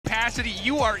capacity,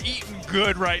 you are eating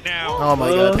good right now. Oh my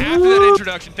god. After that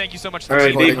introduction, thank you so much.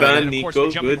 Alright, they banned and of Nico,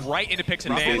 course, jumping good. right into picks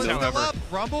and bans, however.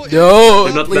 No,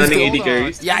 they're not please banning don't. AD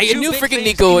carries. Yeah, you knew freaking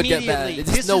Nico would get banned.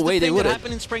 There's just no way they would have.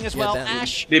 In spring as well.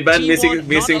 Ash, They banned T1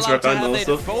 missing not allowed to Rakan have it.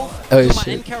 also. Both Oh, Kuma shit.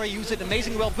 and Carry use it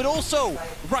amazingly well, but also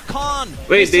Rakan.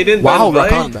 Wait, they didn't Wow, ban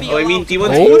Rakan. Vibe? Oh, I mean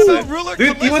T1's Oh. blue side.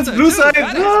 Dude, T1's blue side.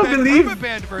 No, believe.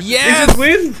 Yes, They just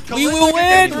win. we will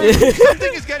win.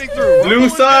 Something is getting through. Blue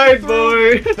side,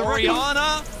 boy.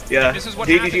 Oriana. Yeah, This is what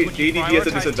happens when you JDG has a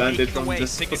prioritize disadvantage taking from away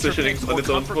just signature positioning picks on or its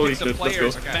own. comfort Holy picks of shit, let's go.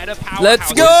 players. Meta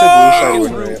Let's powerhouse.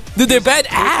 go! Dude, they banned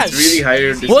Ash. It's really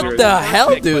higher this What year. the hell,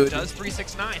 But dude? does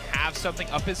 369 have something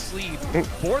up his sleeve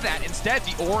for that? Instead,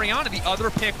 the Oriana, the other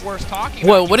pick we're talking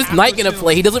Well, about. what is you have Knight to gonna assume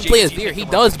play? He doesn't play JDG Azir. He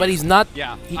can does, run. but he's not.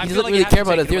 Yeah, He I feel doesn't like really you have care to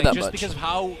about take it Azir away that just much. because of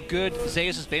how good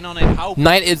Zeus has been on it. How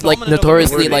Knight is like dominant of a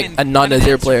notoriously player like he's a been, non-Azir and an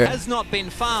answer player. has not been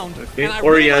found. Okay, And I really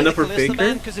Oriana like for the Kalista Faker?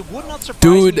 ban, 'cause it would not surprise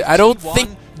Dude, me I don't if T1 think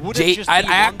would have just I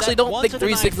been actually one don't that think wanted to deny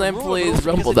 369 for plays Rumble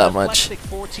Rumble because that it's a much. flex pick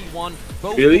for T1.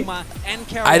 Both Really? Kuma and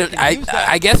Carol I don't. can use that.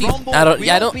 I guess he's. Rumble I don't.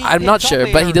 Yeah, I will don't. be I'm the not top sure,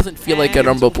 but he laner, doesn't feel like a and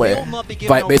Rumble will player, not be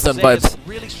given based on over Zeus. vibes.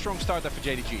 Really strong start there for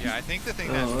JDG. Yeah, I think the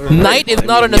thing Knight is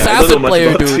not an Yeah, I don't know assassin much player,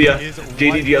 about- dude. Yeah,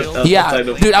 JDG outside Yeah,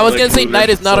 of, dude, I was like, gonna say movement, Knight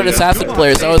is not so an yeah. assassin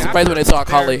player, so I was surprised when I saw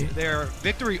Kali. Their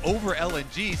victory over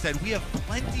LNG said we have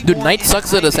plenty Dude, more Knight in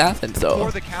sucks at hiding assassins, though.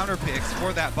 for the counter picks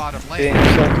for that bottom lane. Being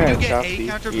so kind You of get a choppy.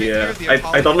 counter pick Yeah, here, the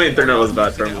I thought my internet was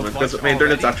bad for a Apollo moment is because my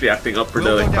internet's actually acting up for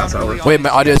the like past hour. Wait, my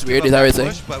audio is weird. Is that what you're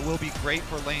saying? But will be great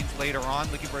for lanes later on,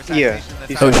 looking for Yeah. assassination in the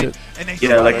He's Oh, side. shit. And they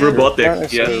Yeah, like saw it. robotic. Not Yeah,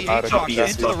 necessarily He choppy as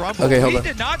into the fuck. rumble. Okay, hold We on.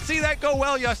 did not see that go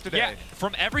well yesterday. Yeah,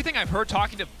 from everything I've heard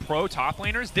talking to pro top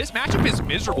laners, this matchup is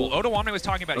miserable. Odowane was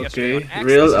talking about it yesterday Okay, on X.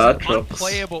 real This is Aatrox.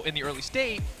 unplayable in the early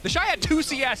state. The Shy had 2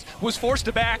 CS, was forced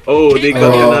to back. Oh, they Came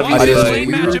got out Kanavi and won this side.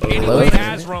 lane matchup Weird. anyway Okay.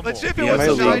 as Rumble. Let's see if it Yeah, was My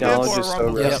so the league side knowledge for is so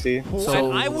Rumble. rusty.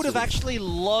 And I would have actually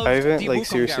loved I haven't, the like, Wukong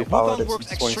seriously Wukong followed it works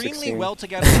since extremely 2016. well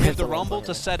together with the Rumble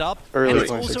to set up, Early and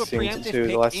it's also a 2016 preemptive too. pick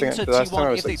The last into time I T1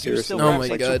 was if they like do seriously still Oh ramp my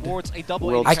like god. towards a double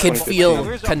World I can 2015. feel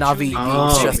There's Kanavi being Oh,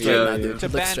 stressed yeah, right now, yeah. dude. to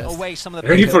He looks ban stressed. away some of the I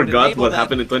already picks that forgot enable what that.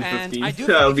 happened in And 2015. I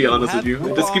do I'll think be you honest have with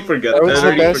you. I just keep Wukong forgetting. That was I the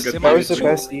already best. forget That was the that.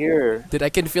 best year. Dude, I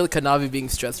can feel Kanavi being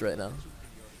stressed right now.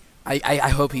 I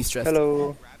hope he's stressed.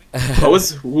 Hello. Who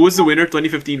was the winner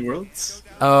 2015 Worlds?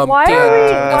 Why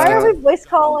are we voice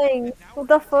calling? What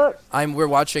the fuck? We're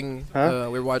watching. Huh?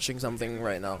 We're watching something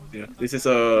right now. Yeah, this is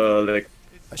a like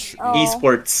Oh.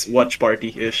 esports watch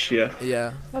party ish. Yeah.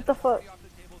 Yeah. What the fuck?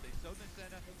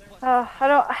 I'm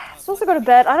supposed to go to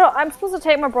bed. I'm supposed to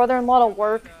take my brother-in-law to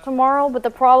work tomorrow, but the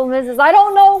problem is I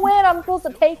don't know when I'm supposed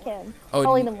to take him. Oh,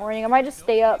 Probably in the morning. I might just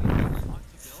stay up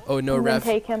Oh no, and then Raph.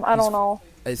 take him. I don't know.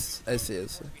 I see.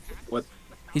 What?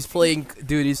 He's playing,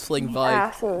 dude. He's playing Vibe.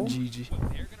 Asshole. GG.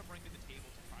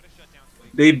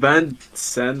 They banned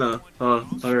Senna. Oh,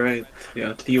 alright.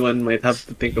 Yeah, T1 might have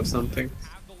to think of something.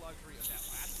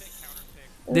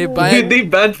 They Dude, banned. they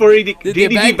banned 480. They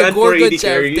JDG banned the banned Gorgon 480 champions.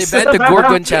 carries. They banned the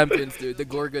Gorgon champions, dude. The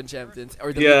Gorgon champions,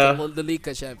 or the Yeah. the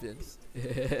Lika champions.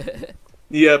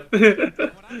 Yep.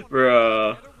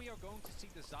 Bruh.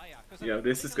 Yeah,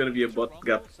 this is gonna be a bot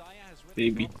gap.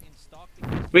 Maybe.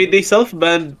 Wait, they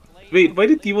self-banned. Wait, why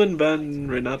did T1 ban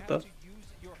Renata?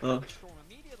 Oh.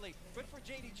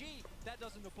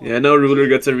 Yeah, now Ruler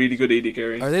gets a really good AD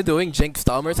carry. Are they doing Jinx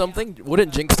Tom or something?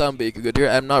 Wouldn't Jinx Tom be good here?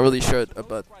 I'm not really sure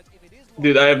about.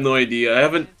 Dude, I have no idea. I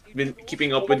haven't been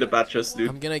keeping up with the patches, dude.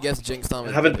 I'm gonna guess Jinx Tom.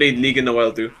 I haven't played League in a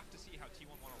while, too.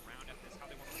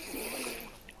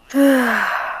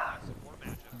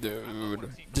 Dude,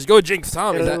 just go Jinx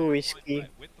Tom. Is that? Hello, Whiskey.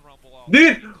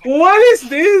 Dude, what is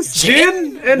this?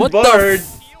 Jin and What the Bard.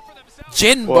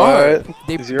 Jin What? Bard.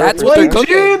 Zero That's what they're Like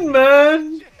cooking. Jin,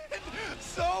 man.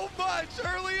 So much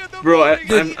early in the Bro,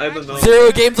 morning. I don't know.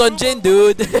 0 games on Jin,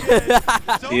 dude.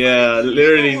 Yeah,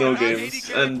 literally no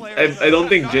games, and I don't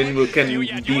think Jin will can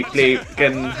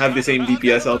have the same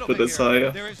DPS output as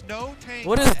Saya. There is no tank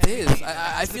What is this?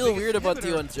 that I is the feel biggest weird about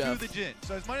inhibitor T1 to Jeff. the Jhin.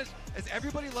 So as much as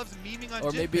everybody loves memeing on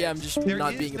Or Jhin maybe picks, I'm just there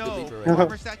not is being a no believer right now.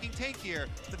 armor stacking tank here,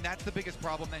 then that's the biggest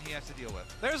problem that he has to deal with.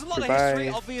 There's a lot Goodbye. of history,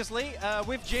 obviously,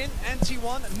 with Jin and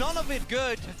T1. None of it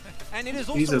good, and it is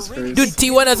also Jesus a really Christ.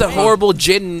 Dude, T1 has a horrible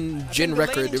Jin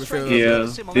record. Yeah,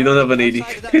 they don't have an AD.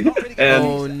 And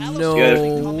Oh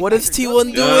no! What is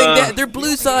T1 doing? Yeah. They're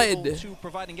blue side. Yeah.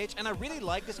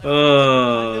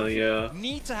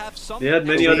 They had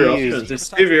many other options. There's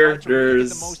Sivir,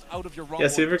 there's... Yeah,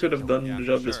 Sivir could have done the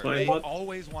job just fine, They but...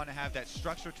 always want to have that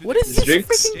structure to What their is game. this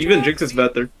Jinx, freaking even Jinx is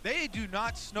better. They do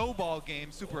not snowball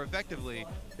games super effectively.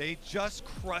 They just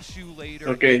crush you later.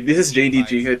 Okay, this is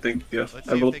JDG, I think. Yeah, Let's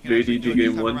I see vote if they can actually do JDG it this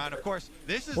game time 1. around. Of course,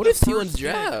 this is What the is T1's first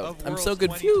unit draft? of I'm so Worlds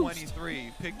confused.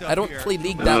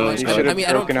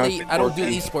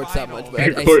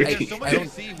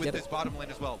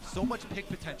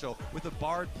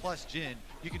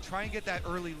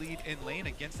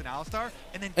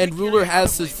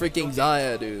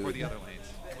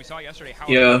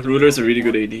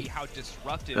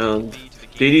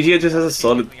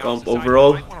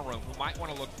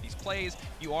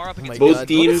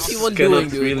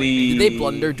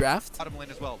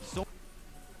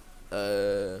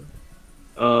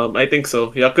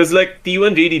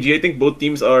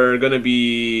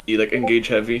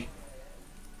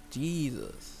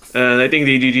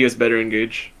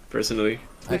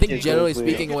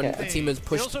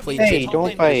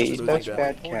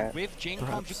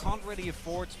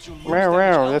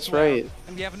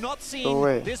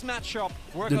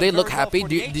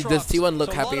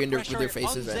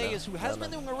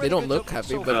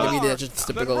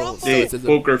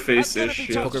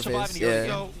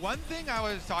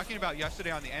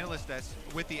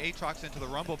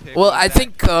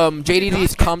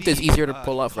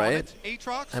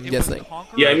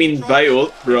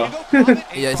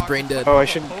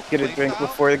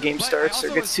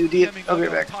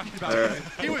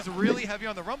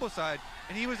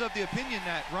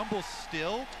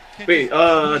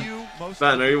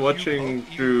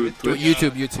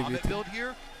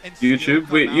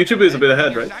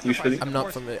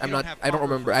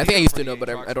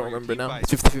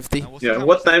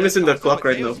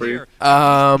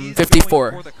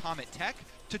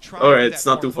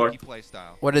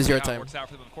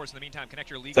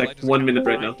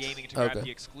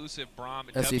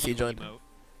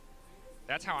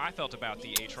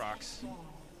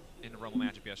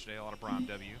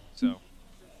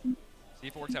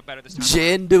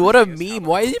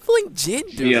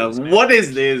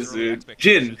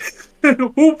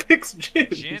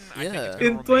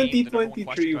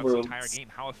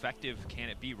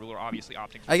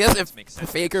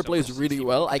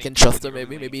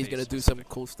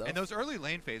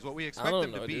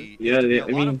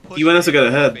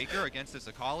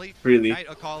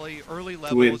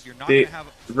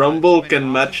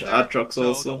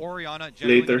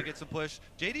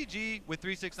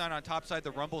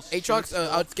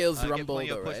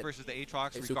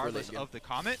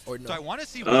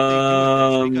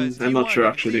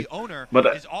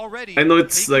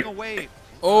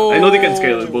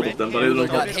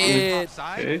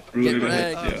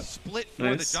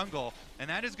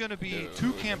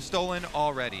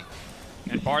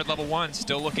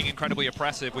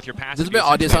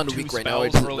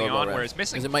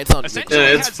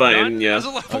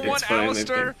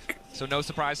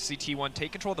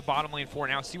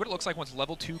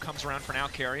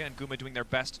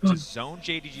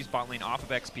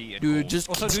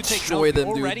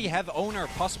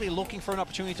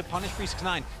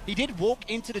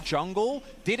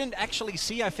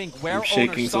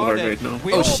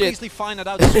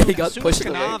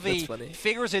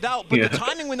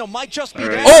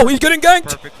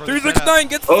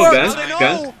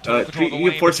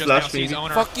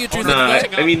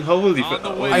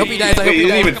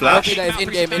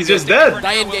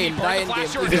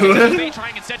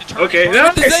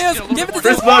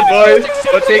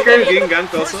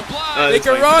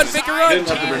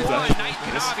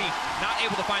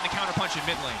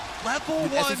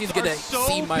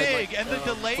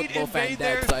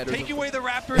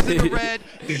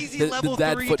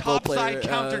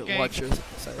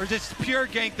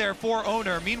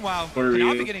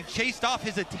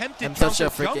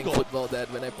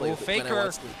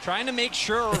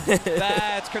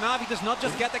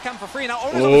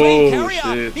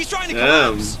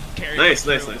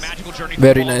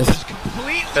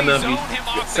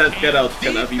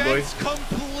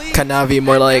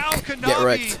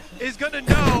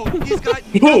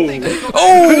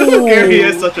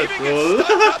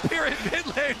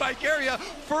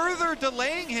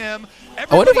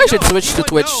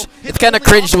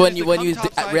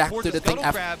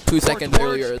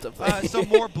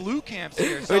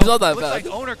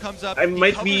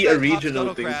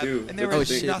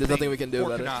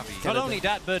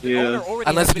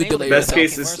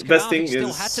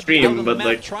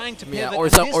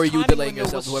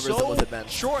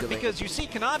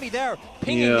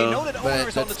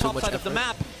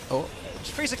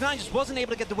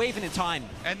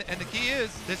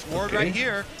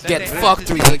 clear that Get they have fucked,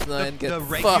 to 369, the get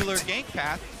regular fucked. gank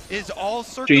path is all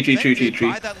Tree, circumvented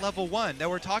tree. by that level 1 that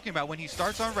we're talking about when he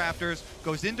starts on Raptors,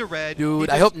 goes into red. Dude,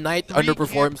 he I just hope Knight 3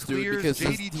 underperforms, camp dude, clears because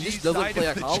he JDG's just doesn't side play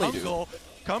of the Akali, dude. jungle,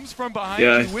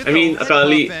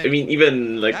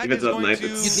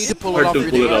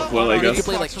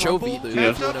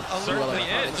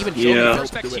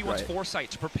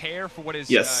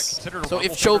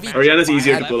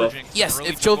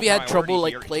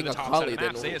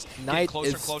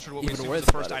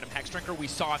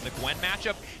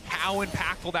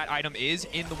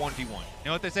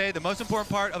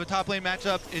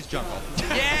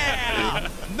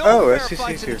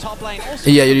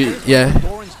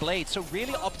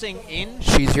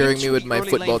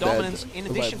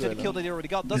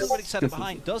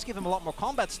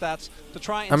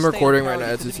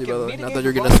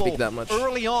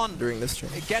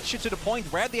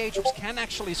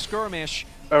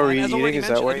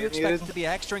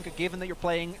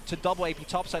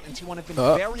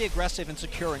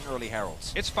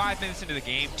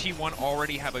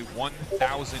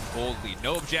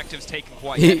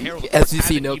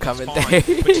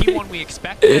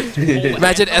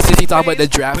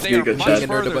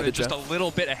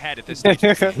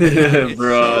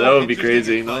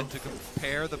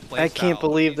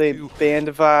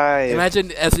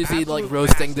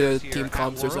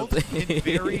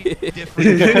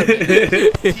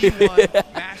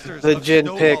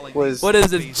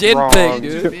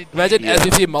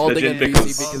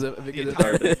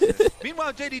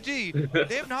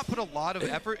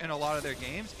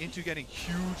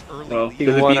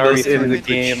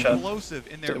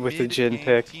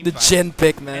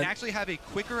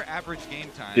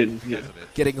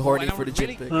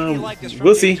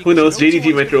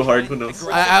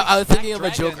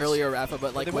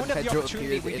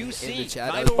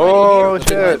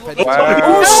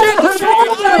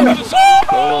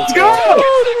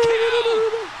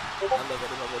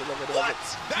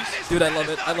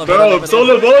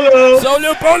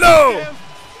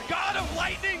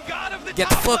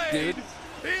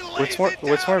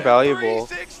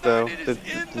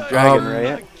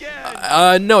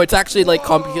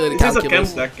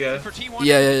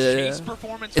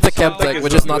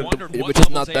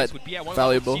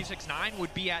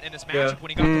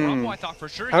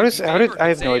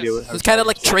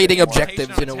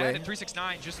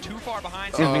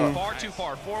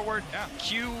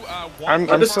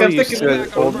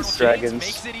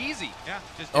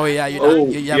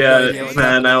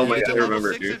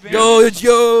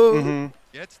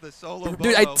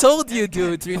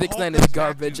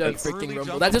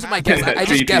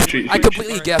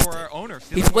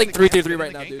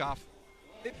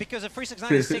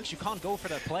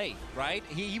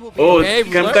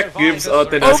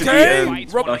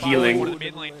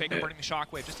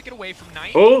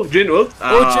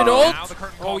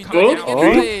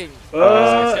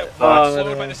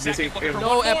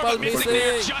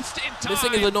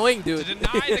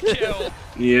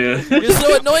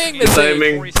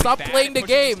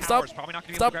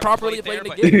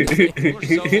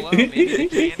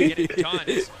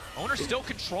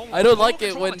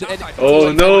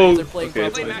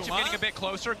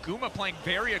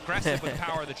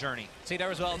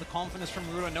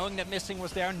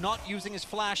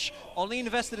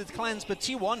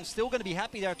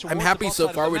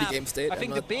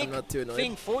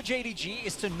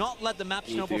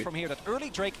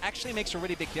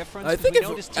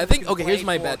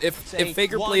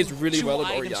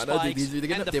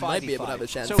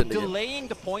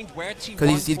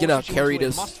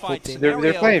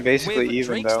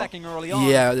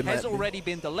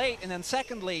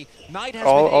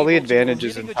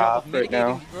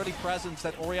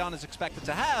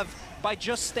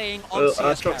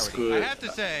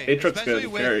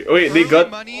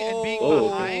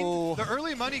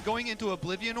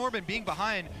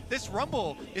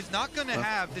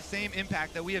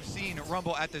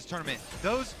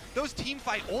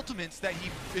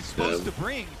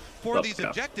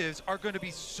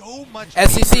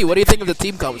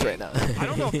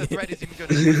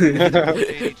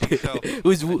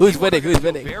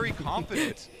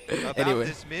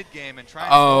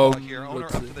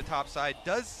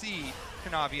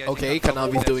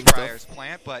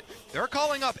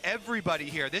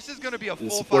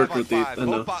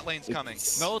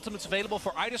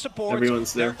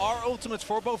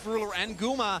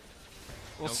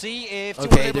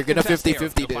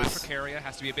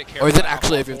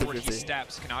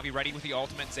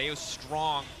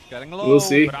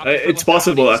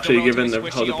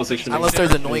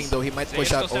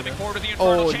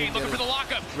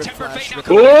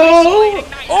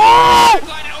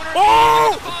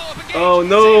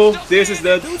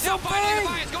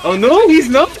 Oh no, he's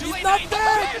not. He's not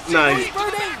dead! Nice. He's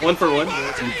burning! 1 for 1.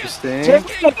 Interesting.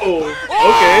 Oh,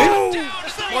 okay. More.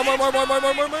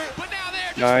 But now there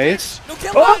Nice. No,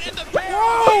 kill Oh! him!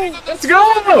 Let's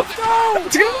go!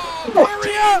 Let's go!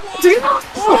 Let's go!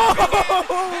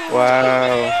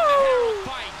 Wow.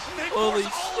 Holy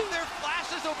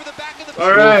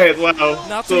Alright, wow.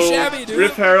 Not too So, shabby, dude.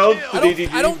 Rip Herald to I don't DDG,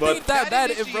 think but that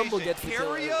bad if Rumble gets the kill.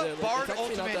 Carrier, Yeah, like, Bard it's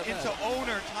actually not ultimate that into bad.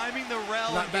 owner, timing the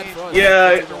rel Not bad for us. yeah,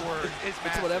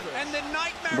 It's whatever. And the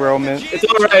nightmare Bro, of the man. Jin It's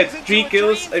alright. turns into 3 a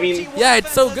kills, dream I for mean- T1 Yeah,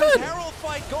 it's so defense as good. the Herald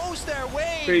fight goes their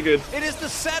way. pretty good. It is the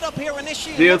setup here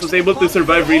initially. They was able to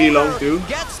survive really long too.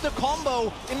 Gets the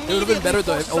combo. It would have been better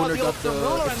though if forces out Owner the got the.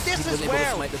 ruler, and If this he was is able to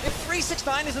where, smite the. if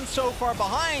 369 isn't so far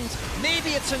behind, maybe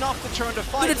it's enough to turn the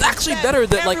fight. Dude, it's actually Instead, better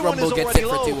that, like, everyone Rumble is gets already it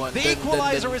for low. 2-1 The than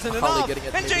equalizer isn't Holly enough, getting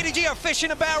it, and maybe. JDG are fish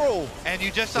in a barrel. And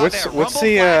you just saw What's there. what's Rumble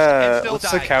the flashed and still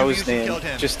what's the died. cow's Gumayusi name? killed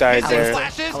him. Just died Alice there.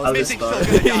 flashes, Alice Missing still died.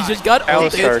 gonna He die. just got Alistar,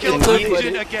 ulted. can Killed he-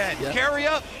 Legion again. Yeah.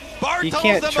 Carrier, Bard He tunnels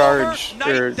can't them charge over.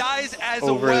 Knight or dies as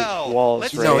over well. walls,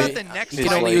 Let's right? see No, about he- the next he He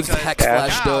can fight, only use because hex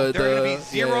flash. now The there are going to be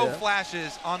 0 yeah.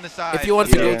 flashes on the side. If he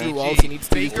wants to Yeah. go through walls, he needs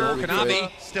to use Faker, the Konami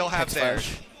still have hex theirs.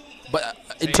 flash. But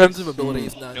in terms of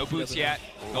abilities, not. No he boots doesn't yet.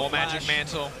 have- No magic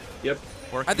mantle. Yep.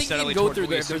 Working I think he steadily can go toward through what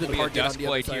we there. assume There's a will be target on Dusk the other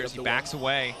Blade side here of as he the backs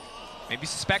away. Maybe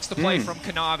suspects the play from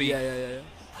Konami. Yeah.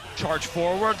 Charge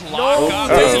forward, No, lock up,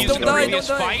 please, as he used don't in the die, previous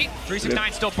don't die. fight.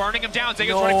 369 still burning him down. Zega's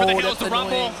No, running for the hills, that's the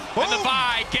rumble, annoying. and the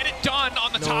buy. Get it done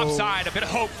on the top No. side. A bit of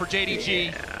hope for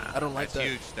JDG. I don't like That's that.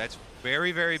 huge. That's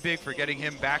very, very big for getting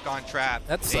him back on trap.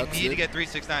 That They sucks, need to dude. get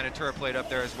 369 and turret plate up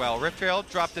there as well. Rift Trail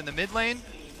dropped in the mid lane.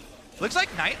 Looks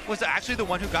like Knight was actually the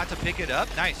one who got to pick it up.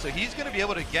 Nice. So he's going to be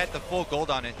able to get the full gold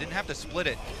on it. Didn't have to split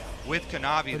it with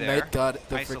Konami The there. Knight got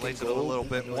the Isolates freaking it a gold. little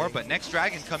bit more, but next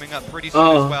Dragon coming up pretty soon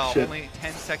Oh, as well. shit. Only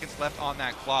 10 seconds left on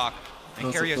that clock. And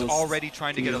That's Carry is close. already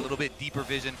trying to get a Yeah. little bit deeper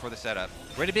vision for the setup.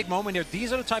 Really big moment here.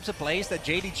 These are the types of plays that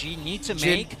JDG need to Jin-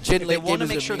 make Jin if they late want to game is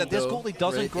make a sure that meme, this though, goalie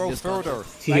doesn't right, in grow this further.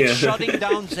 context. Like Yeah. shutting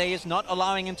down Zeus, not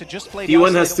allowing him to just play the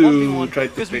T1 has isolated to 1v1, try to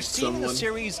because we've pick seen in the someone,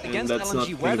 series and against that's not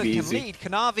LNG where gonna they be can easy. lead.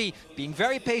 Kanavi being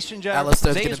very patient there.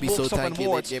 Alistar's Zeus gonna be so walks up and tanky late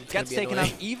wards, game, it's gonna gets be taken out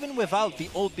annoying. even without the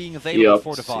ult being available Yep.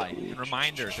 for the fight. And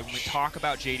reminder that when we talk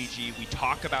about JDG, we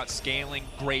talk about scaling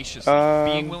graciously,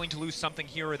 being willing to lose something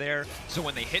here or there. So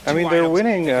when they hit two I mean, they're items,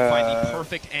 winning, they can find the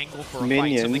perfect angle for a fight, something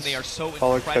minions. they are so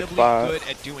Follow click incredibly bot. good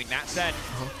at doing. That said,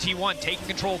 T1 taking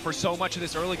control for so much of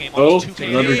this early game. Oh, Almost 2K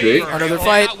another in Drake. favor. Another They're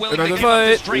fight, not willing to another give up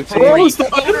this fight. Drake for Oh, free.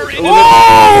 stop. Owner in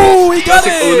Oh, he got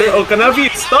Classic Owner. it! Oh,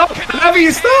 Kanavi, stop!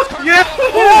 Kanavi, stop! Yeah!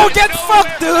 Oh, get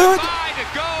fucked, dude!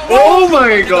 Oh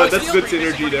my god, that's good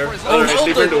synergy there. Oh, Alright,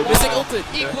 they burned ulted. over. Missing ulted.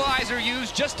 Equalizer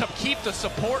used just to keep the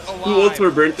support alive. 2 ults were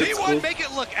burnt at T1 school. make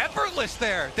it look effortless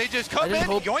there. They just come I just in,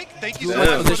 hope yoink, thank you T1 so much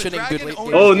for the positioning dragon. good late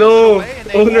Owner game. Oh steals no! away, and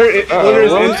they Owner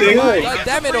is what? inching. God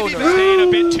damn it, Owner. Staying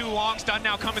a bit too long. Stun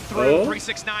now coming through. Oh.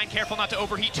 369, careful not to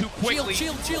overheat too quickly.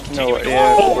 Shield. No, Continuing to yeah,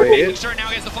 roll forward, wait. making sure now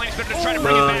he has the flame spitter to try to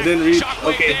bring Nah, it back. didn't reach.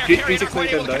 Shockwave Okay, there. 369 Carrier not quite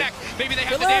can able to die. connect. Maybe they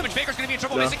have the Kill him. damage. Baker's going to be in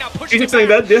trouble. No. Missing now. Pushing 369 him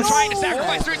back. dead, yes. Trying to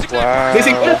sacrifice 369. Wow.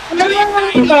 Missing.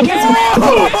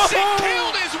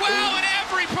 Killed as well in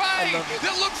every play.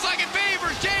 That looks like it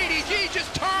favors JDG.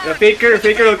 Just turn. Yeah,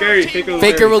 Faker will carry. Faker will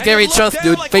Faker carry. will carry trust,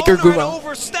 dude. Faker Guma.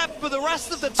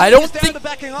 I don't think,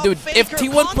 dude, if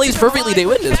T1 plays perfectly, they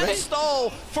win this,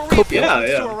 right?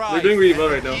 Yeah. They're doing really well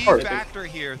right now. Key factor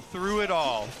here through it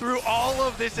all, through all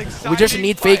of this exciting We just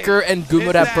need fight, Faker and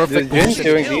Guma to have is that perfect Jin's position.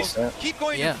 doing kills decent. Keep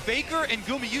going Yeah. to Faker and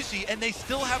Gumayusi, and they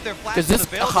still have their Because flashes this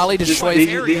available. Holly destroys They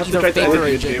have to either try to Faker or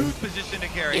elevate Jin. him. Position to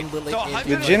carry. In the late So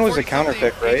game. The Jin was a 140 counter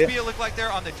pick, something right? HP it looked like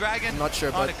there on the Dragon. I'm not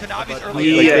sure, on but- Konami's but- early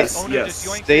Yes, game. Owner yes. just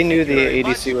yoinked They it, knew thank you the very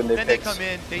much. ADC when they Then picked. they come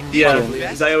in, they did Yeah, their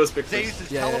best. Zaya was picked Zeus'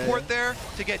 first. Yeah, yeah, teleport yeah. there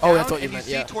to get Oh, down, that's what you and you meant,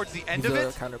 see yeah. towards the end He's of a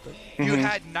it, counter pick. you Mhm.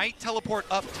 had Knight teleport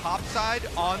up top side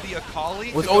on the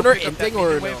Akali. Was to go Owner pick up that imping or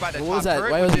minion wave no? by the What was top that?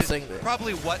 turret, Why was which he is saying that?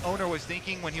 Probably what Owner was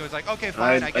thinking when he was like, okay,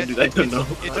 fine, I guess I don't know.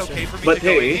 it's Not okay sure. for me But to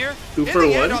go in hey, here. 2 In for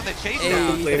the end, 1. on the chase Hey,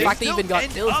 down, the they fact they still even got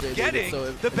end kills up there, dude, getting it's so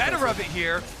the better impressive. of it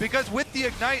here, because with the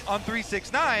Ignite on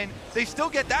 369, they still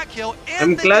get that kill. And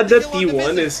I'm they glad get the that kill on the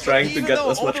T1 misses. is trying to Even get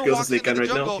though as much Owner kills as walks they into can the right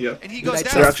now. jungle, Yeah. and he Dude, goes I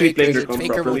down. They're actually trust playing their Faker. comp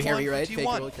Faker will properly. carry, right? T1.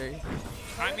 Faker will carry.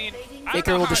 I mean, I Faker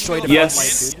don't will know how destroy to the feel Yes. bottom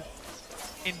about lane, dude.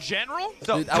 in general.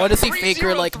 So, Dude, I want to see 3-0-3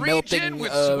 Faker like Jin melting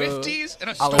with Swifties and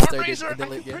a Alistar dude Stormraiser, in the I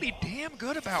late feel game. pretty damn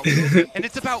good about. and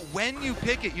it's about when you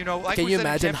pick it, you know, like Can we you said in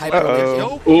imagine Champs hyper League, there's lane? no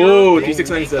Oh, pure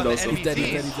 369 is dead on the also. He's dead, he's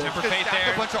dead, NDTs. he's dead. Just Temper fate stack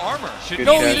there. a bunch of armor. Should No,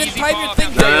 be you an didn't easy time your ball.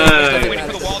 thing Now there. Waiting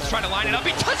Nice. for the walls, trying to line it up.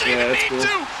 He doesn't Yeah, even that's need cool.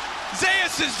 to.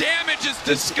 Zeus's damage is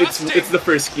disgusting. It's the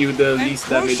first Q, the least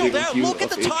damaging there, Q look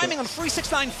at of the timing on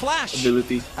 369 flash.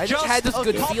 ability. I just had this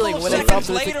good feeling when seconds I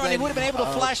saw later, and he would have been able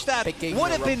to flash that.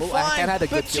 Would have been fine, but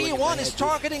T1 is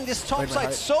targeting this top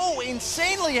side so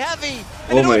insanely heavy.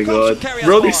 Oh my god.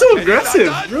 Bro, they're so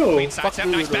aggressive, bro. Nice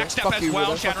backstep as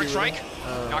well. Shattering strike.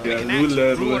 Not gonna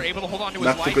connect. Ruler able to hold on to his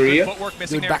Back to life. Korea. Good footwork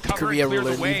missing there. Back to Cover Korea, clears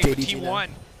Ruler. away. JDG T1.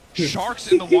 Sharks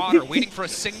in the water, waiting for a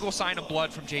single sign of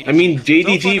blood from JDG. I mean, So fun to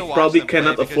JDG watch probably them play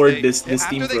cannot because afford they- this after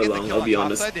team they for get the long, kill I'll on be top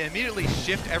honest. side, they immediately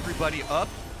shift everybody up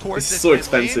towards It's this so mid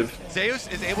expensive. lane. Zeus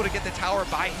is able to get the tower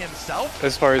by himself.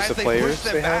 As far as the they players push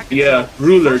them they back. have? Yeah, So,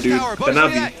 Ruler, first dude. tower, but look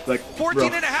at Kanabi, that. like, 14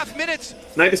 bro. and a half minutes.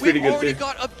 Knight is pretty We've good already too.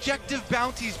 got objective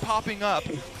bounties popping up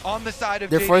on the side of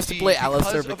They're JDG forced to play because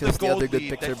Alistar of because the other gold good lead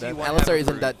picture, that man. T1 Alistar have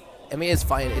isn't that. I mean, it's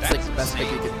fine. It's like the best pick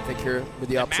you can pick here with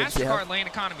the The options you have. MasterCard lane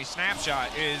economy snapshot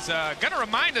is going to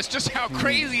remind us just how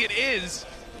crazy it is.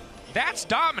 That's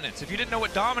dominance. If you didn't know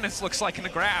what dominance looks like in the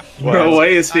graph. Bro, why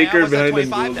is Faker what's that, behind him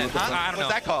 25 gold? then, What the huh? fuck? I don't know.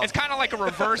 What's that called? It's kind of like a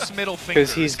reverse middle finger.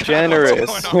 Because he's It's kinda what's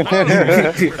generous. going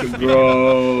on.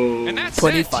 Bro. And that's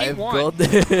 25 T1. gold.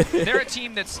 They're a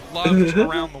team that's loved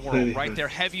around the world, right? They're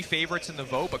heavy favorites in the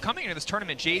vote, but coming into this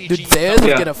tournament, JDG Dude, Zeus is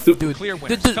Yeah. gonna dude. clear Dude,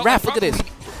 winners. dude, Felt Raph, like look at this.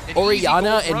 probably an easy Oriana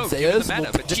gold and road given the Zeus meta,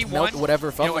 will but just T1, melt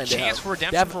whatever front a line they chance have. for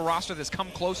redemption for a roster that's come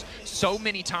close so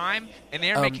many times, and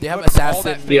they're making they have good with all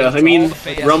Assassin. that Yeah, faith, I mean, all the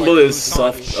faith, Rumble like, is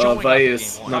soft. showing up Vi in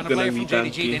is game one. not gonna be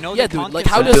tanky. Yeah, dude, like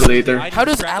how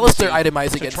does Alistair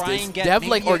itemize against this? They have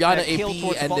like Oriana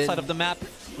AP and then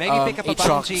maybe pick up a Aatrox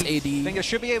bounty. AD. I think they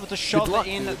should be able to shove luck,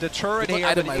 in dude. the turret Good here,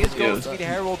 luck but it is itemizing. going Yeah. to be the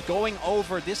Herald going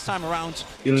over this time around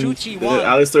to He'll- T1.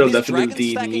 Alistair will This definitely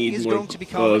dragon stacking need is more, going to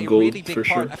become a gold really big for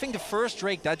part. sure. I think the first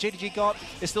Drake that JDG got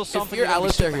is still something you're we're gonna be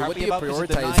Alistair super here, what happy do you about because it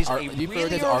prioritize? denies Do a you really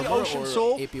prioritize early armor Ocean or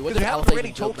Soul, AP? What because does we haven't Alistair really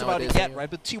build talked about it nowadays? yet, right?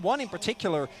 But T1 in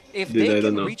particular, if Dude, I they don't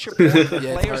can know. reach a point where Yeah,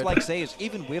 it's players hard. like Zeus,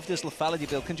 even with this lethality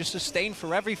build, can just sustain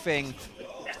for everything,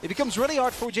 it becomes really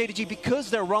hard for JDG because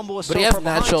their Rumble is But so he has far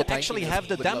behind natural to actually tankiness have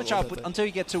the with damage level, output I think. until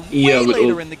you get to Yeah, way with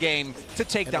later ult. in the game to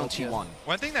take down ult, yeah. T1.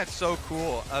 One thing that's so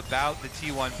cool about the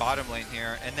T1 bottom lane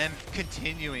here, and them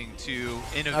continuing to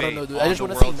innovate know, dude. on I just the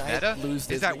wanna see world's Knight meta, lose is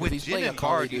this that because with he's Jin playing and a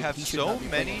Kali, Bard, dude. you have He should so not be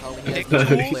playing many a Kali. pick He tools has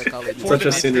to play a Kali, dude. for Such the a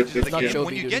mid stages of the synergistic, game. yeah.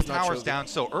 When you Chovy, get dude. It's not towers Chovy. down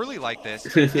so early like this,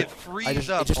 it It's frees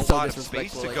up just a so lot of space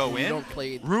disrespectful. to Like, go you in. don't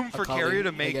play Room a for Kali Carrier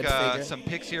to make against Faker. some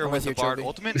picks here Unless with the you're Bard Chovy.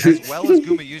 ultimate, as well as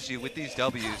Guma Yushi with these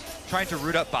Ws, trying to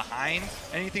root up behind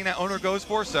anything that owner goes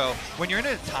for. So when you're in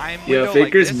a time Yeah, window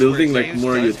Faker's like this, building, where like, Zeus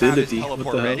more does have his utility. What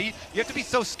teleport the hell? ready, you have to be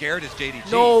so scared as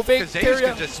JDG. No, because Zeus Faker.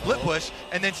 can just split push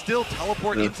and then still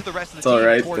teleport Yeah. into the rest of It's the team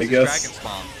alright, towards I his guess. dragon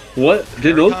spawn. What? Here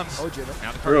Did it ult? comes. Oh, Jimmy.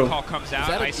 Now the Bro. purple call comes out,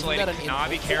 that a- isolating isn't that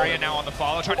an Kanavi. Carrier now on the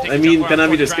follow, trying to take I the mean, jungle out Kanavi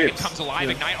before the just Dragon skips. comes alive.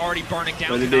 Yeah. Ignite already burning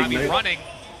down. Why did they Kanavi ignite? running.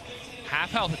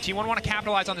 Half health. If T1 want to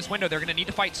capitalize on this window, they're going to need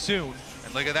to fight soon.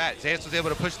 And look at that. Zeus was able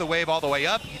to push the wave all the way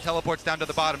up. He teleports down to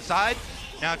the bottom side.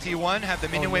 Now T1 have the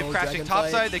minion wave no, crashing Dragon top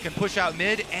fight. side. They can push out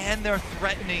mid, and they're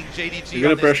threatening JDG. You're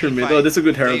gonna on this pressure team mid. fight. Oh, this is a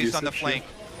good Herald Zeus on the usage, flank.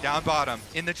 Down bottom,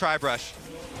 in the tri-brush.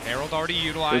 Herald already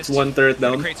utilized. It's 1/3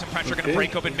 Gonna down. create some pressure, Okay. gonna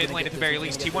break open mid lane at the very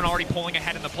least. T1 already pulling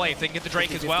ahead in the play. If they can get the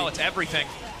Drake as well, it's everything.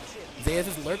 Zeus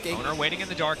is lurking. Owner waiting in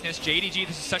the darkness. JDG,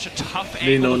 this is such a tough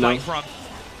They angle know to now. fight from.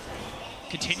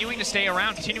 Continuing to stay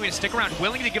around, continuing to stick around,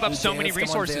 willing to give up Dude, so many Zeus, come on,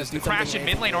 resources. Zeus, The do crash something, in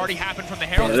man. mid lane already happened from the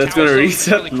Herald. Yeah, The that's tower gonna slowly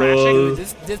reset, really crashing. lol.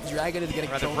 This dragon is getting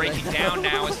Rather killed breaking right down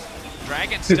now as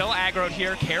Dragon still aggroed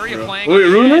here. Carrier Bro. playing. Wait,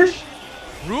 on the Ruler? edge.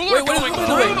 Ruler Wait, what is going Ruler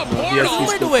through doing? the Yes, portal. he's Ruler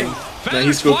cooking. doing? Nah, he's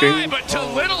Feathers fly, cooking. but to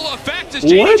little effect as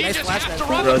What? JDG Nice just flash, has to nice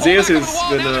run Bro, the Zeus pull back is on the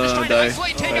wall. Now they're just gonna trying to die.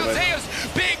 isolate, take out Bye-bye. Zeus.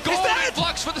 Big gold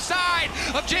influx for the side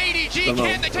of JDG. Somehow,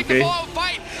 Can they take okay. the fall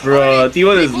fight? Bro, Already,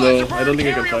 T1 is equalizer low. I don't think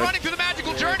I can Carrier fight. running through the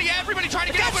magical journey. Everybody trying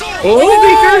to get out. Oh,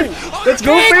 Faker! Let's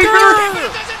go, But it Faker!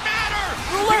 doesn't matter.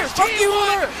 Ruler, fuck you,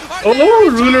 Ruler! Oh,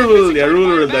 Ruler will, yeah,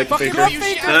 Ruler will die to Faker.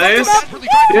 Nice.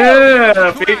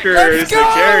 Yeah, Faker is the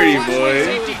carry,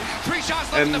 boy. Three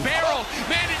shots left in the And- barrel.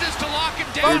 Manages to lock him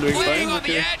We're down. doing Playing fine, on the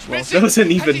okay. edge. Well, Missing that was an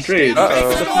as even he trade. stands Uh-oh.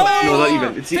 there. No, not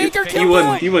even. It's Faker he killed won.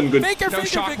 him. He won good. Faker, No Faker,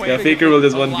 shockwave. Faker. Yeah, Faker will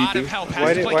just A lot of 1v2. help. Has Why,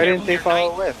 to did, play why careful didn't they here. follow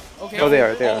Knight, with? Okay. Oh, they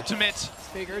are. They are. Ultimate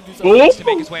Faker, do Oh! something. to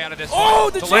make his way out of this Oh,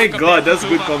 one. the To My lock up God, there, that's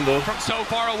good Guma combo. From so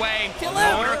far away. Kill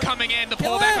him. Owner coming in to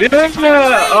Kill pull back. him. Yeah!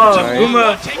 Oh,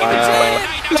 Guma. Taking Wow. the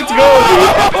Knight. Let's Now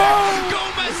go,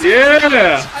 Guma's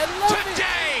Yeah! I love it.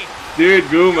 today. Dude,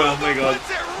 Guma. Oh my god.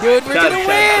 Dude, we're Shot, gonna shot,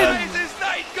 win! shot. His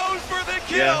Knight goes for the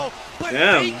kill. Yeah. But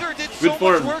Damn. Baker did Good so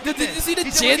form. much work. Did in you this. see the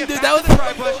He's chin, able to dude? get That back to the was-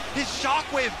 tri-brush. His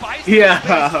shockwave buys Yeah, him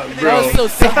space, and bro. then That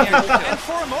was so Baker sad. gets the kill. And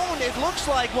for a moment, it looks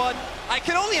like what I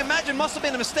can only imagine must have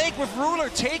been a mistake with Ruler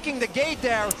taking the gate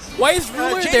there. Why is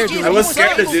Ruler there? I was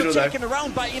scared to do that.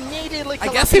 Around, but immediately I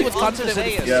guess he was confident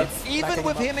with yeah. Even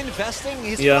with him investing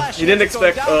his flash, he didn't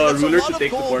expect Ruler to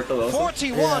take the portal also.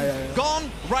 41 gone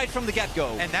right from the get-go.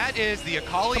 And that is the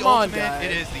Akali ultimate,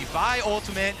 it is the Vi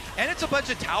ultimate, and it's a bunch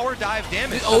of tower dive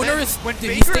damage. The owner is, when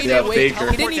dude, he Faker stayed away.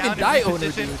 He didn't even die,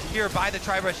 owner, dude. Here by the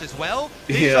Tri-Brush as well.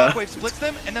 Big Shockwave splits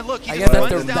them, and then look, he just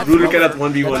runs down. Ruler cannot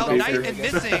 1v1 while Knight Faker. and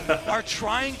Missing are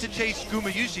trying to chase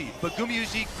Gumayushi, but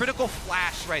Gumayushi, critical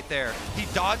flash right there. He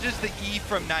dodges the E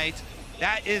from Knight.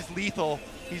 That is lethal.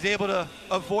 He's able to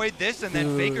avoid this, and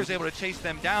then Faker's able to chase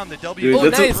them down. The W.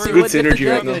 Dude, that's a good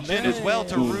synergy right now. As well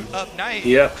to root up Knight.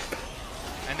 Yep.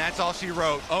 And that's all she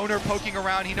wrote. Owner poking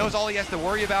around. He knows all he has to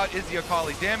worry about is the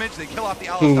Akali damage. They kill off the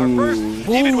Alistar first.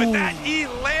 Even with that E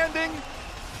landing,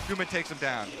 Guma takes him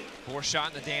down. 4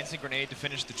 shot in the dancing grenade to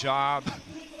finish the job.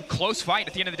 Close fight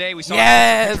at the end of the day. We saw.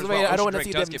 Yes, wait, I don't want to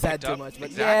see them sad too much. But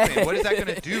exactly. Yeah. What is that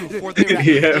going to do for the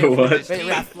what? Wait,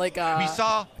 Raph, like we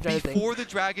saw before the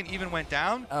dragon even went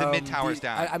down, the mid tower's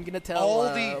down. I'm gonna tell all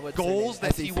the goals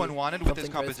that SCC, T1 wanted with this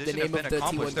composition have been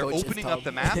accomplished. They're opening up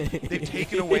the map. They've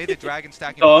taken away the dragon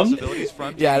stacking possibilities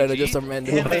from I don't know, just some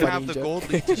random. And they have the gold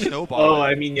lead to snowball. Oh,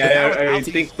 I mean, I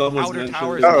think Tom was outer mentioned.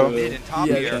 towers mid and top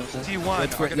here.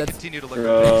 T1 are going to continue to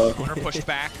look. Corner pushed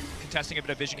back. Testing a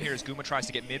bit of vision here as Guma tries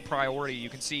to get mid priority. You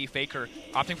can see Faker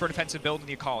opting for a defensive build in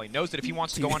the Akali. Knows that if he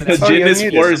wants to go on to that Jin is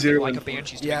 4-0 like a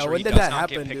Banshees to make sure when he did does that not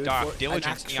happen, get picked dude? off.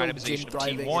 Diligence in the itemization of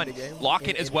T1.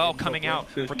 Locket as well coming out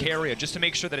for Carrier just to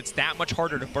make sure that it's that much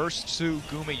harder to burst through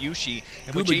Gumayushi.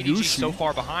 And with JDG so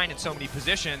far behind in so many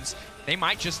positions, they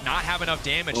might just not have enough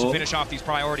damage to finish off these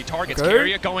priority targets.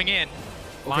 Carrier going in.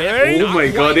 Oh my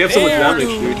god, they have so much damage,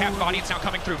 dude. Cap audience now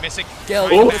coming through, missing.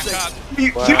 Oh,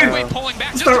 Pulling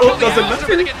back. Star ult doesn't matter.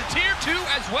 Going to get the tier 2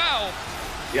 as well.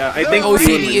 Yeah, I think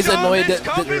OCD is annoyed that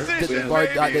the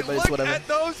guard got it, but it's whatever. Look at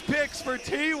those picks for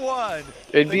T1.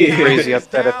 It'd be crazy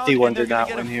upset if T1 did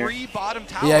not win here.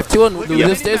 Yeah, if T1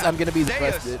 loses this, I'm gonna be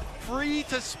depressed, dude. Free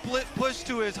to split push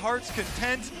to his heart's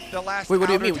content. The last Wait, what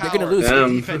do you mean? They're gonna lose.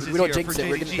 We don't jinx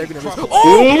it. They're gonna lose.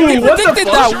 Oh, he predicted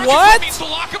that.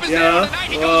 What? Yeah.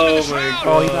 Oh my god.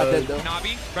 Oh, he's not dead though.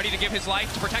 Navi ready to give his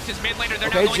life to protect his mid laner. They're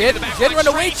Okay, now going into the back line. Jin, run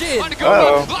away, Jin.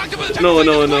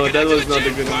 No, that was not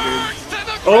a good one.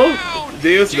 Oh,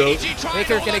 Deus though.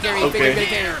 Faker gonna carry. Faker gonna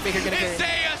carry. Faker gonna carry.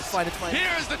 It's fine. It's fine.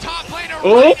 Here's the top laner.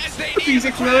 Oh,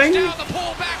 P69.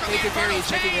 Faker carry.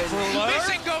 Checking it.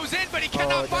 Missing goes in, but he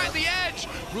cannot find the edge.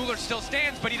 Ruler still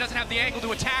stands, but he doesn't have the angle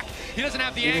to attack. He doesn't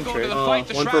have the angle to the fight.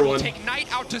 The Shroud will take Knight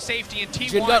out to safety, and T1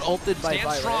 Jin got ulted by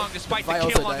stands strong despite the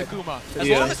kill on the Guma. As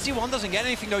long as T1 doesn't get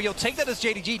anything, though, you'll take that as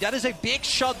JDG. That is a big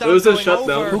shutdown. It was a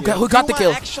shutdown. Who got the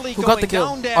kill? Who got the kill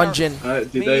on Jin? I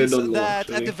don't know.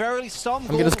 At the very least, some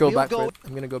I'm gonna go back for it.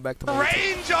 I'm gonna go back to my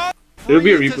range on. It'll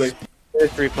be a replay. There's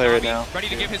replay right now. Ready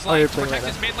to give his life to protect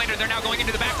his mid laner. They're now going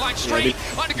into the back line straight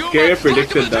onto Guma. Gary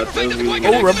predicted that.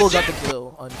 Oh, Rumble got the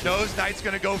kill on Jin. Knows Knight's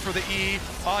gonna go for the E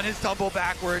on his tumble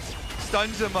backwards.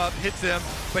 Stuns him up, hits him.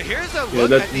 But here's a look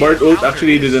that at the Bart ult encounter.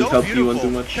 actually It is didn't so help beautiful. T1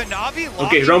 too much. Kanavi Okay,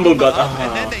 locking Rumble Guma got up,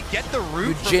 and then they get the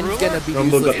root from Jin's Ruler. gonna be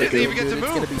Rumble got useless. the They kill. even get to Dude, it's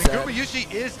move. gonna be sad.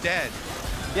 Gumayushi is dead.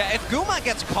 Yeah, if Guma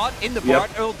gets caught in the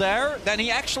Bart ult there, then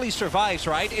he actually survives,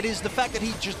 right? It is the fact that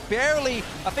he just barely,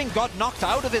 I think, got knocked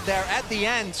out of it there at the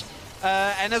end.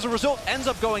 And as a result, ends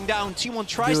up going down. T1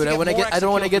 tries to get more I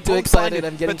don't want to get too excited.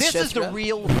 I'm getting But this is the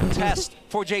real test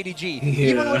for JDG.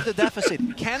 Even with the deficit,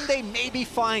 can they maybe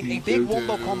find a big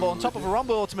wombo combo on top of a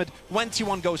Rumble ultimate when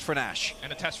T1 goes for Nash?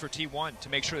 And a test for T1 to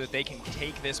make sure that they can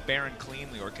take this Baron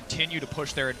cleanly or continue to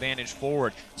push their advantage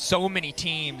forward. So many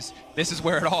teams, this is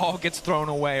where it all gets thrown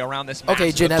away around this massive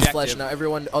Okay, Jin has objective. flash now.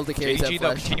 Everyone, all the carries have JDG,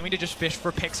 though, flash. continuing to just fish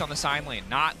for picks on the side lane,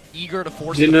 not eager to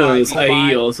force Jin the has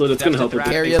IE also, that's gonna help with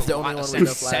that. Carry is the only one with no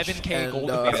flash. 7K gold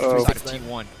And, advantage oh. for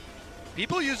T1.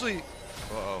 People usually.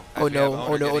 Oh no,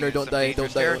 Owner, don't die,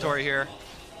 don't die. Territory here.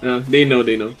 No, they know.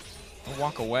 They'll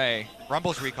walk away.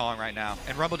 Rumble's recalling right now,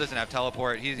 and Rumble doesn't have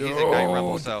teleport. He's Ignite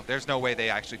Rumble, so there's no way they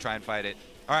actually try and fight it.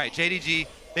 All right, JDG,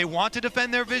 they want to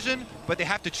defend their vision, but they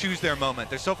have to choose their moment.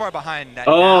 They're so far behind that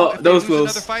now, if that they was lose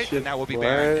close. another fight, Shit. that will be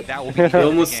Baron. And that will be the end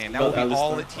of the game. That will be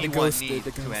all that T1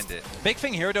 needs to end it. Big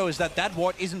thing here, though, is that that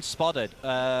ward isn't spotted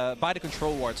by the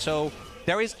control ward. So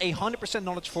there is 100%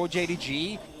 knowledge for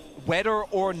JDG whether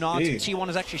or not T1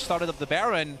 has actually started up the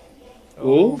Baron.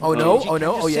 Oh. Oh no! Oh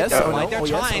no! Oh yes! Oh no! They're Oh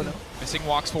yes! Oh trying. no! Missing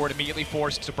walks forward, immediately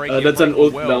forced to break. That's an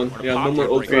ult down. Yeah, no more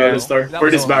ult for Alistar.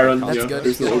 For this Baron. That's Yeah, good.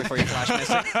 there's no ult.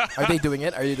 Are they doing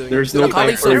it? Are you doing There's it? no Dude, time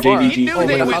Akali's for so far. JDG. He knew Oh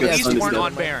they my would god, at that's least on this weren't guy.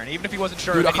 on Baron, even if he wasn't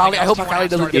sure. Dude, of anything Akali, I hope else. Akali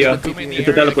doesn't Yeah. get the It's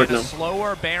a teleport now.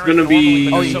 Slower Baron. It's gonna be-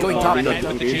 normally, Oh, but he's so going far top. ahead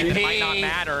with the Jhin, it might not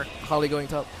matter. Akali going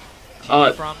top.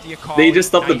 From the Akali, They just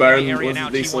stopped the Knight in Baron area once now.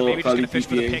 they T1 saw maybe just Akali gonna fish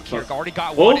for the TPing. pick here. Already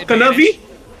got Oh, one Kanavi? advantage.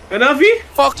 Kanavi?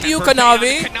 Fuck you, Temper down.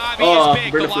 Kanavi! Kanavi Oh, is big.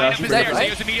 The Bird of Flash, lineup is Bird of there. Flash.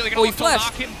 Zeus immediately Oh, going he to flashed.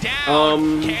 knock him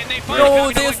down. Can they find No,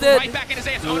 him? Zeus Going dead. right back in his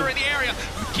hands. Owner in the area.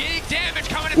 Big damage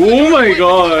coming in. Oh my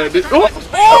god.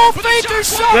 Oh, Faker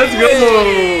shot! Let's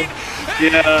go!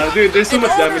 Yeah, dude, there's so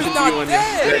much damage in Order's not T1.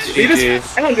 dead. They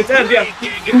just end, it's end, yeah.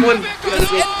 Game one.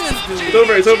 Let's go. It's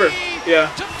over, it's over.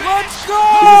 Yeah. Let's go!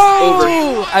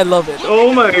 over. I love it.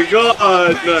 Oh my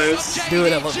god, nice.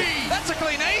 Dude, I love it. That's a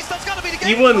clean ace. That's gonna be the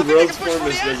game. T1 I think they World's can push form for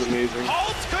is the end. just amazing.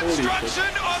 Halt Holy shit. construction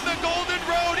on the Golden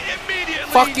Road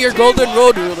immediately. Fuck your Golden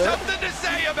Road, T1 has ruler. something to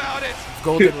say about it.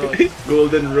 Golden Road.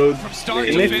 Golden Road. From start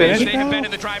Can to they finish, finish they have now? been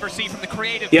in the driver's seat from the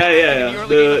creative. Yeah, side. yeah, In yeah. the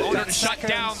early The- game, owner to shut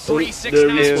down so 3-6 the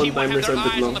now. respawn T1 have timers their are a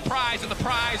bit eyes long. on the prize, and the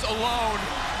prize alone.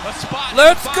 A spot.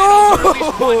 Let's in the finals, or go! at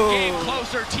least one game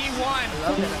closer. T1 I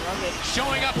love it.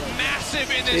 showing up massive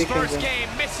in this first game.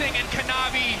 Missing, and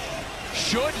Kanavi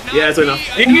should not Yeah, that's be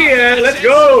enough. enough. Yeah, let's This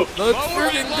go! Let's lower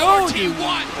friggin' and lower go, dude.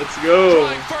 T1 Let's go.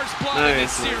 drawing first blood in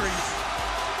this Nice. series.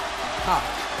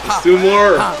 Ha. Two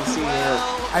more. Ha. Just two more.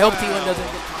 I hope T1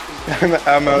 doesn't get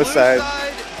I'm Blue outside.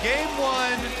 side, game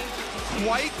one,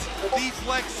 quite the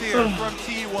flex here from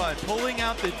T1, pulling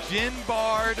out the Jhin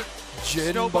Bard,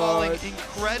 snowballing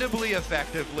incredibly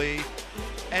effectively.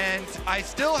 And I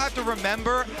still have to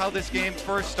remember how this game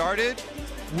first started,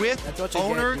 with That's what you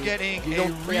owner get. getting You a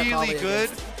don't play really Akali good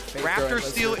against Faker Raptor unless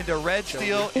steal you're into red steal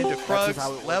chilling. into That's just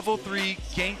how it Krugs, works. level 3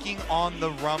 ganking on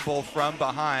the Rumble from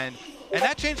behind. And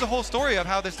that changed the whole story of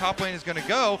how this top lane is going to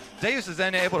go. Zeus is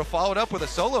then able to follow it up with a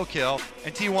solo kill,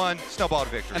 and T1 snowballed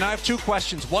victory. And I have two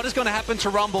questions. What is going to happen to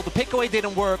Rumble? The pick away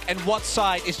didn't work, and what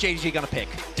side is JDG going to pick?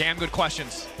 Damn good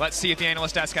questions. Let's see if the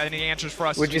analyst desk got any answers for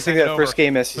us. What'd you as we think send that it first over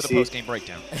game, for the SCC? post-game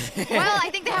breakdown. Well, I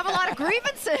think they have a lot of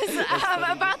grievances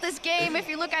about this game. If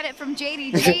you look at it from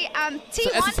JDG, T1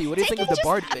 SCC, what do you think of the taking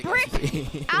Bard just a pick, brick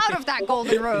SCC? out of that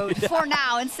Golden Road for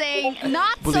now and saying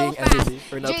not so Bullying fast SCC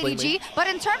for not playing JDG. late. But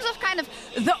in terms of kind of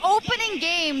the opening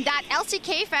game that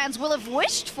LCK fans will have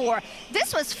wished for,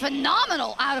 this was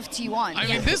phenomenal out of T1. I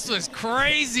mean, this was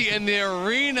crazy, and the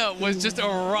arena was just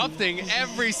erupting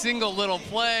every single little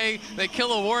play. They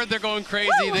kill a ward, they're going crazy.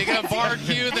 They get a bar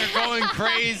Q, they're going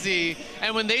crazy.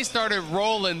 And when they started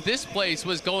rolling, this place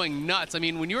was going nuts. I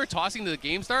mean, when you were tossing to the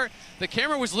game start, the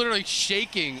camera was literally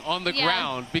shaking on the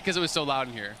ground because it was so loud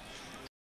in here.